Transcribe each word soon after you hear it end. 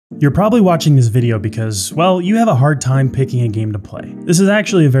You're probably watching this video because, well, you have a hard time picking a game to play. This is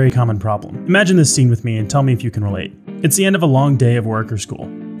actually a very common problem. Imagine this scene with me and tell me if you can relate. It's the end of a long day of work or school.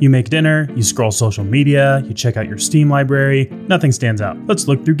 You make dinner, you scroll social media, you check out your Steam library, nothing stands out. Let's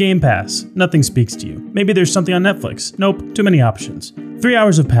look through Game Pass, nothing speaks to you. Maybe there's something on Netflix, nope, too many options. 3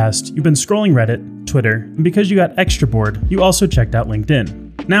 hours have passed, you've been scrolling Reddit, Twitter, and because you got extra bored, you also checked out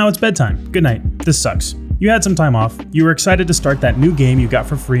LinkedIn. Now it's bedtime, good night, this sucks. You had some time off, you were excited to start that new game you got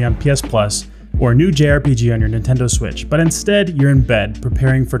for free on PS Plus, or a new JRPG on your Nintendo Switch, but instead you're in bed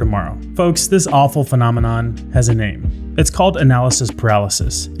preparing for tomorrow. Folks, this awful phenomenon has a name. It's called analysis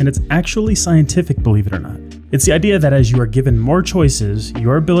paralysis, and it's actually scientific, believe it or not. It's the idea that as you are given more choices,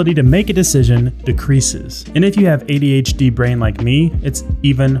 your ability to make a decision decreases. And if you have ADHD brain like me, it's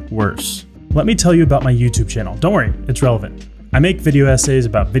even worse. Let me tell you about my YouTube channel. Don't worry, it's relevant. I make video essays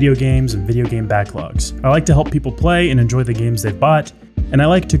about video games and video game backlogs. I like to help people play and enjoy the games they've bought, and I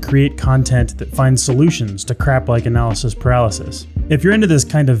like to create content that finds solutions to crap like analysis paralysis. If you're into this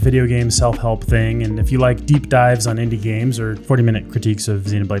kind of video game self-help thing, and if you like deep dives on indie games or 40-minute critiques of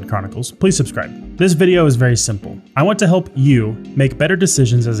Xenoblade Chronicles, please subscribe. This video is very simple. I want to help you make better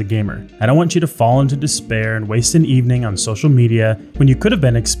decisions as a gamer. I don't want you to fall into despair and waste an evening on social media when you could have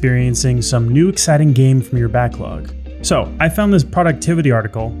been experiencing some new exciting game from your backlog. So, I found this productivity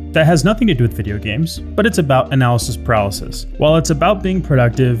article that has nothing to do with video games, but it's about analysis paralysis. While it's about being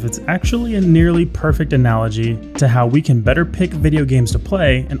productive, it's actually a nearly perfect analogy to how we can better pick video games to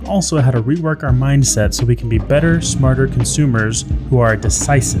play and also how to rework our mindset so we can be better, smarter consumers who are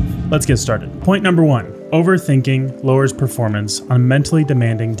decisive. Let's get started. Point number 1. Overthinking lowers performance on mentally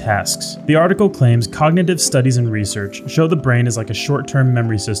demanding tasks. The article claims cognitive studies and research show the brain is like a short-term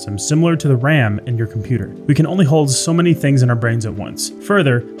memory system similar to the RAM in your computer. We can only hold so many things in our brains at once.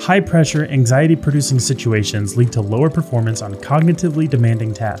 Further, high-pressure, anxiety-producing situations lead to lower performance on cognitively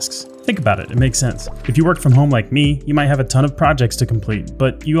demanding tasks. Think about it, it makes sense. If you work from home like me, you might have a ton of projects to complete,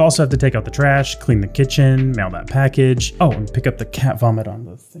 but you also have to take out the trash, clean the kitchen, mail that package, and pick up the cat vomit on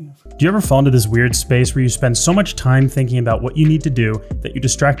the thing. Do you ever fall into this weird space where you spend so much time thinking about what you need to do that you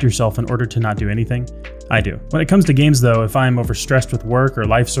distract yourself in order to not do anything? I do. When it comes to games though, if I'm overstressed with work or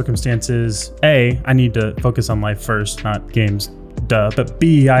life circumstances, A, I need to focus on life first, not games. Duh. But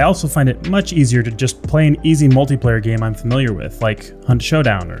B, I also find it much easier to just play an easy multiplayer game I'm familiar with, like Hunt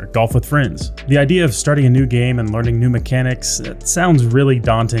Showdown or Golf with Friends. The idea of starting a new game and learning new mechanics, it sounds really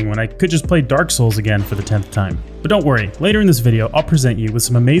daunting when I could just play Dark Souls again for the 10th time. But don't worry, later in this video, I'll present you with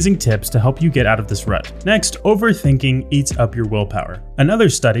some amazing tips to help you get out of this rut. Next, overthinking eats up your willpower. Another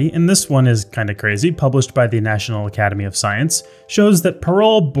study, and this one is kinda crazy, published by the National Academy of Science, shows that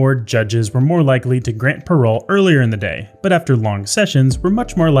parole board judges were more likely to grant parole earlier in the day, but after long sessions, were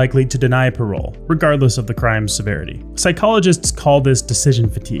much more likely to deny parole, regardless of the crime's severity. Psychologists call this decision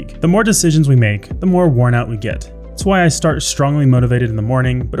fatigue. The more decisions we make, the more worn out we get. That's why I start strongly motivated in the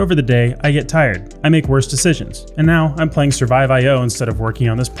morning, but over the day, I get tired. I make worse decisions. And now, I'm playing Survive.io instead of working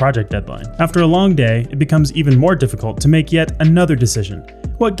on this project deadline. After a long day, it becomes even more difficult to make yet another decision.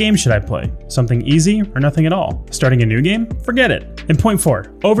 What game should I play? Something easy or nothing at all? Starting a new game? Forget it. And point 4,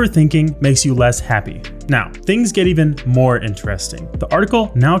 overthinking makes you less happy. Now, things get even more interesting. The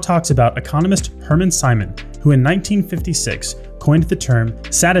article now talks about economist Hermann Simon, who in 1956 coined the term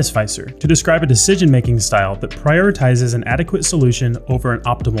satisficer to describe a decision-making style that prioritizes an adequate solution over an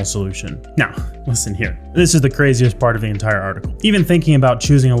optimal solution. Now, listen here. This is the craziest part of the entire article. Even thinking about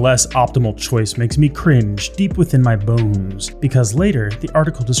choosing a less optimal choice makes me cringe deep within my bones, because later the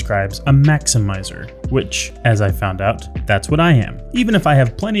article describes a maximizer, which, as I found out, that's what I am. Even if I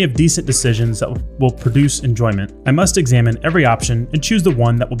have plenty of decent decisions that will produce enjoyment, I must examine every option and choose the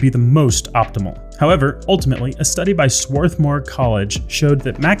one that will be the most optimal. However, ultimately, a study by Swarthmore College showed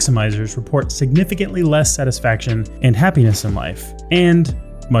that maximizers report significantly less satisfaction and happiness in life, and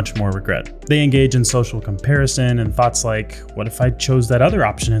much more regret. They engage in social comparison and thoughts like, what if I chose that other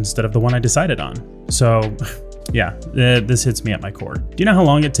option instead of the one I decided on? So, yeah, this hits me at my core. Do you know how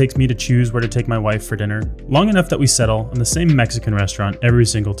long it takes me to choose where to take my wife for dinner? Long enough that we settle on the same Mexican restaurant every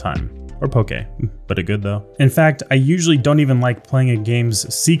single time. Or poke, but a good though. In fact, I usually don't even like playing a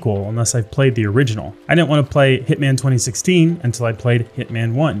game's sequel unless I've played the original. I didn't want to play Hitman 2016 until I played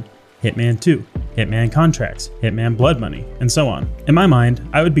Hitman 1, Hitman 2, Hitman Contracts, Hitman Blood Money, and so on. In my mind,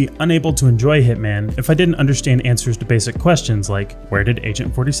 I would be unable to enjoy Hitman if I didn't understand answers to basic questions like, where did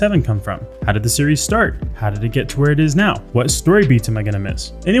Agent 47 come from? How did the series start? How did it get to where it is now? What story beats am I gonna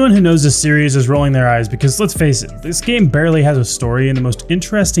miss? Anyone who knows this series is rolling their eyes because let's face it, this game barely has a story, and the most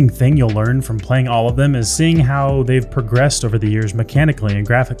interesting thing you'll learn from playing all of them is seeing how they've progressed over the years mechanically and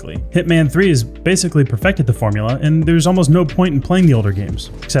graphically. Hitman 3 has basically perfected the formula, and there's almost no point in playing the older games,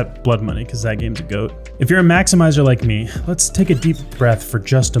 except Blood Money, because that game's a goat. If you're a maximizer like me, let's take a deep breath for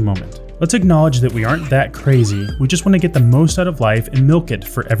just a moment. Let's acknowledge that we aren't that crazy, we just want to get the most out of life and milk it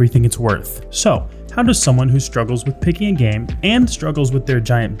for everything it's worth. So, how does someone who struggles with picking a game and struggles with their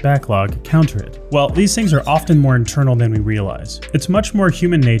giant backlog counter it? Well, these things are often more internal than we realize. It's much more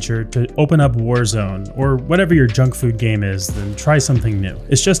human nature to open up Warzone or whatever your junk food game is than try something new.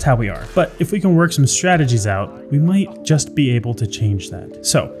 It's just how we are. But if we can work some strategies out, we might just be able to change that.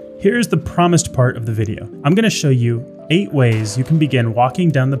 So, here's the promised part of the video. I'm going to show you 8 ways you can begin walking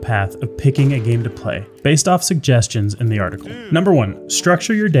down the path of picking a game to play, based off suggestions in the article. Number 1,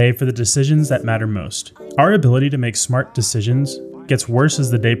 structure your day for the decisions that matter most. Our ability to make smart decisions gets worse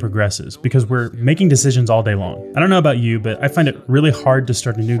as the day progresses because we're making decisions all day long. I don't know about you, but I find it really hard to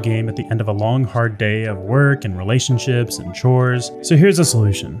start a new game at the end of a long, hard day of work and relationships and chores. So here's a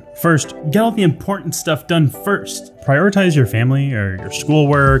solution. First, get all the important stuff done first. Prioritize your family or your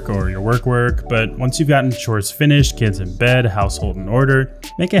schoolwork or your work, but once you've gotten chores finished, kids in bed, household in order,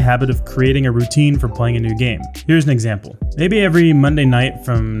 make a habit of creating a routine for playing a new game. Here's an example. Maybe every Monday night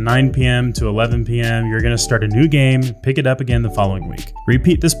from 9 p.m. to 11 p.m. you're going to start a new game, pick it up again the following week.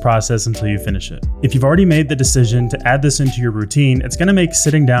 Repeat this process until you finish it. If you've already made the decision to add this into your routine, it's going to make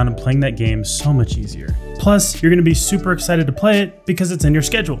sitting down and playing that game so much easier. Plus, you're going to be super excited to play it because it's in your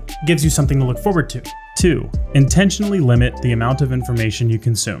schedule. It gives you something to look forward to. 2. Intentionally limit the amount of information you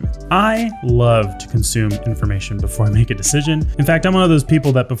consume. I love to consume information before I make a decision. In fact, I'm one of those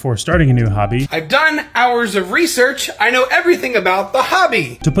people that before starting a new hobby, I've done hours of research, I know everything about the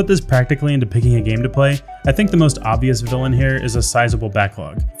hobby. To put this practically into picking a game to play, I think the most obvious villain here is a sizable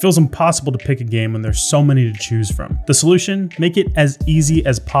backlog. It feels impossible to pick a game when there's so many to choose from. The solution? Make it as easy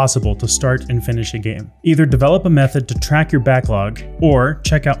as possible to start and finish a game. Either develop a method to track your backlog, or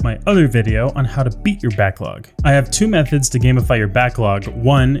check out my other video on how to beat your backlog. I have 2 methods to gamify your backlog.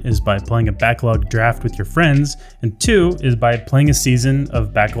 1 is by playing a backlog draft with your friends, and 2 is by playing a season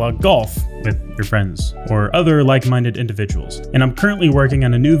of backlog golf with your friends or other like-minded individuals. And I'm currently working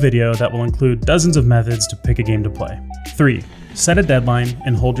on a new video that will include dozens of methods to pick a game to play. 3. Set a deadline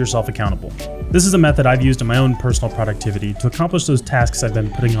and hold yourself accountable. This is a method I've used in my own personal productivity to accomplish those tasks I've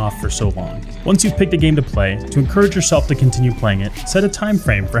been putting off for so long. Once you've picked a game to play, to encourage yourself to continue playing it, set a time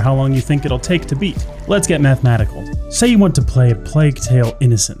frame for how long you think it'll take to beat. Let's get mathematical. Say you want to play A Plague Tale: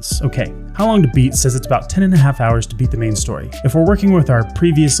 Innocence. Okay, how long to beat says it's about 10.5 hours to beat the main story. If we're working with our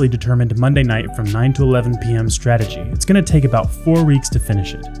previously determined Monday night from 9 to 11 p.m. strategy, it's going to take about 4 weeks to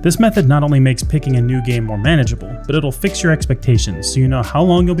finish it. This method not only makes picking a new game more manageable, but it'll fix your expectations so you know how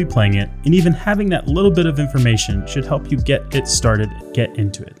long you'll be playing it, and even having that little bit of information should help you get it started, get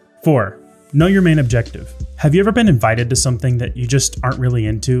into it. 4. Know your main objective. Have you ever been invited to something that you just aren't really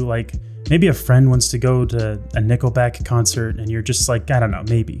into? Like, maybe a friend wants to go to a Nickelback concert and you're just like, I don't know,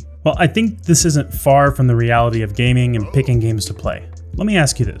 maybe. Well, I think this isn't far from the reality of gaming and picking games to play. Let me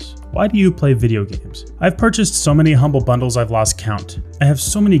ask you this. Why do you play video games? I've purchased so many humble bundles I've lost count. I have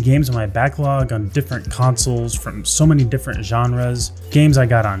so many games in my backlog on different consoles from so many different genres. Games I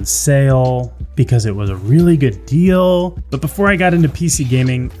got on sale because it was a really good deal. But before I got into PC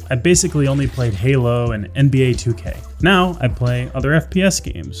gaming, I basically only played Halo and NBA 2K. Now I play other FPS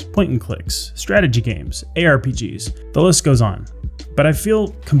games, point and clicks, strategy games, ARPGs, the list goes on. But I feel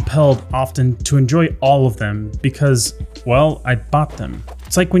compelled often to enjoy all of them because, well, I bought them.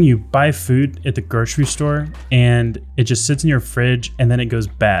 It's like when you buy food at the grocery store and it just sits in your fridge and then it goes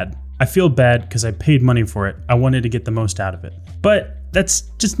bad. I feel bad because I paid money for it. I wanted to get the most out of it. But that's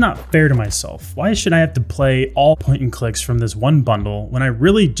just not fair to myself. Why should I have to play all point and clicks from this one bundle when I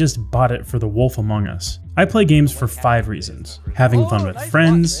really just bought it for The Wolf Among Us? I play games for 5 reasons. Having fun with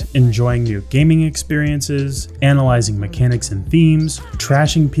friends, enjoying new gaming experiences, analyzing mechanics and themes,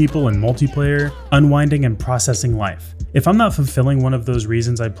 trashing people in multiplayer, unwinding and processing life. If I'm not fulfilling one of those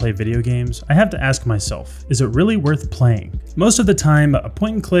reasons I play video games, I have to ask myself, is it really worth playing? Most of the time, a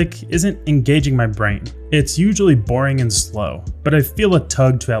point and click isn't engaging my brain. It's usually boring and slow, but I feel a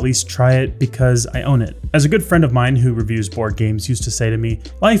tug to at least try it because I own it. As a good friend of mine who reviews board games used to say to me,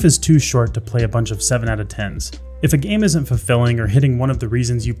 life is too short to play a bunch of 7 out of 10s. If a game isn't fulfilling or hitting one of the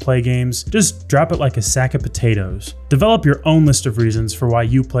reasons you play games, just drop it like a sack of potatoes. Develop your own list of reasons for why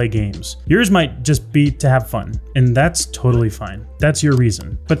you play games. Yours might just be to have fun, and that's totally fine. That's your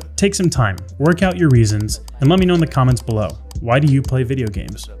reason. But take some time, work out your reasons, and let me know in the comments below. Why do you play video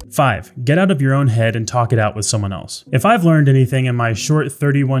games? 5. Get out of your own head and talk it out with someone else. If I've learned anything in my short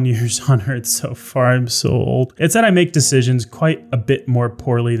 31 years on Earth so far, I'm so old, it's that I make decisions quite a bit more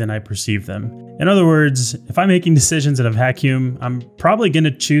poorly than I perceive them. In other words, if I'm making decisions in a vacuum, I'm probably going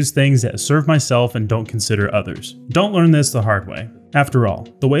to choose things that serve myself and don't consider others. Don't learn this the hard way. After all,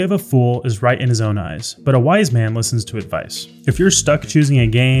 the way of a fool is right in his own eyes, but a wise man listens to advice. If you're stuck choosing a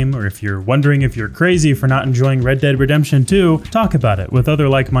game, or if you're wondering if you're crazy for not enjoying Red Dead Redemption 2, talk about it with other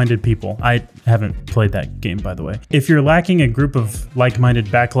like-minded people. I haven't played that game, by the way. If you're lacking a group of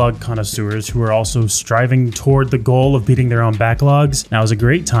like-minded backlog connoisseurs who are also striving toward the goal of beating their own backlogs, now is a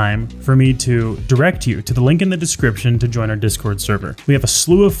great time for me to direct you to the link in the description to join our Discord server. We have a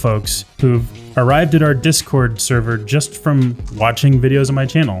slew of folks who've arrived at our Discord server just from watching videos on my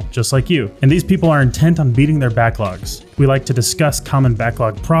channel, just like you. And these people are intent on beating their backlogs. We like to discuss common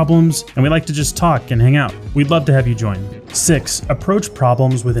backlog problems, and we like to just talk and hang out. We'd love to have you join. 6. Approach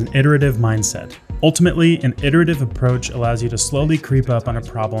problems with an iterative mindset. Ultimately, an iterative approach allows you to slowly creep up on a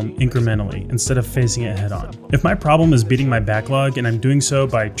problem incrementally instead of facing it head on. If my problem is beating my backlog and I'm doing so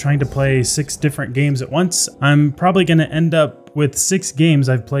by trying to play 6 different games at once, I'm probably going to end up with 6 games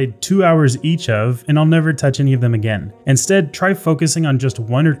I've played 2 hours each of, and I'll never touch any of them again. Instead, try focusing on just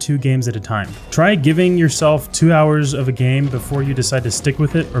 1 or 2 games at a time. Try giving yourself 2 hours of a game before you decide to stick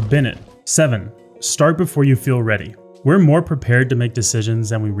with it or bin it. 7. Start before you feel ready. We're more prepared to make decisions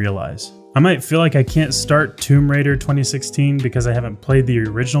than we realize. I might feel like I can't start Tomb Raider 2016 because I haven't played the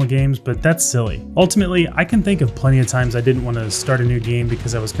original games, but that's silly. Ultimately, I can think of plenty of times I didn't want to start a new game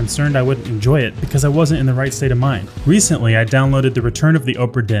because I was concerned I wouldn't enjoy it because I wasn't in the right state of mind. Recently, I downloaded The Return of the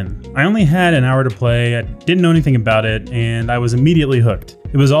Obra Dinn. I only had an hour to play, I didn't know anything about it, and I was immediately hooked.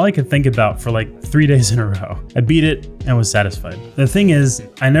 It was all I could think about for like 3 days in a row. I beat it and was satisfied. The thing is,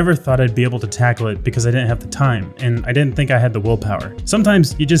 I never thought I'd be able to tackle it because I didn't have the time, and I didn't think I had the willpower.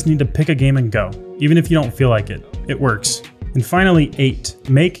 Sometimes you just need to pick a game and go, even if you don't feel like it. It works. And finally, 8.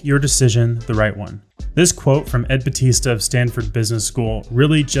 Make your decision the right one. This quote from Ed Batista of Stanford Business School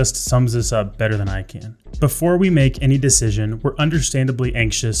really just sums this up better than I can. Before we make any decision, we're understandably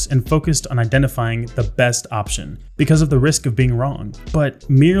anxious and focused on identifying the best option because of the risk of being wrong. But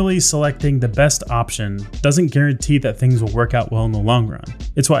merely selecting the best option doesn't guarantee that things will work out well in the long run.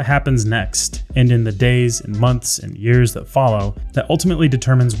 It's what happens next, and in the days and months and years that follow, that ultimately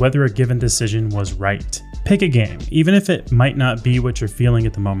determines whether a given decision was right. Pick a game, even if it might not be what you're feeling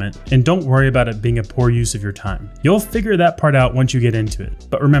at the moment, and don't worry about it being a poor use of your time. You'll figure that part out once you get into it.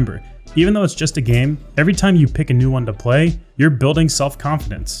 But remember, even though it's just a game, every time you pick a new one to play, you're building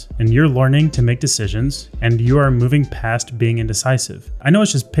self-confidence, and you're learning to make decisions, and you are moving past being indecisive. I know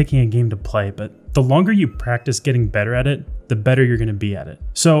it's just picking a game to play, but the longer you practice getting better at it, the better you're going to be at it.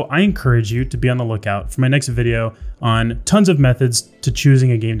 So I encourage you to be on the lookout for my next video on tons of methods to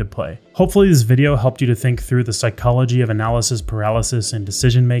choosing a game to play. Hopefully this video helped you to think through the psychology of analysis paralysis and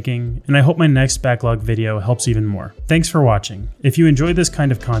decision making, and I hope my next backlog video helps even more. Thanks for watching. If you enjoy this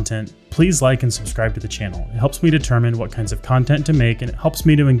kind of content, please like and subscribe to the channel. It helps me determine what kinds of content to make, and it helps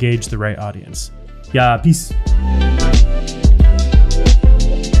me to engage the right audience. Yeah, peace.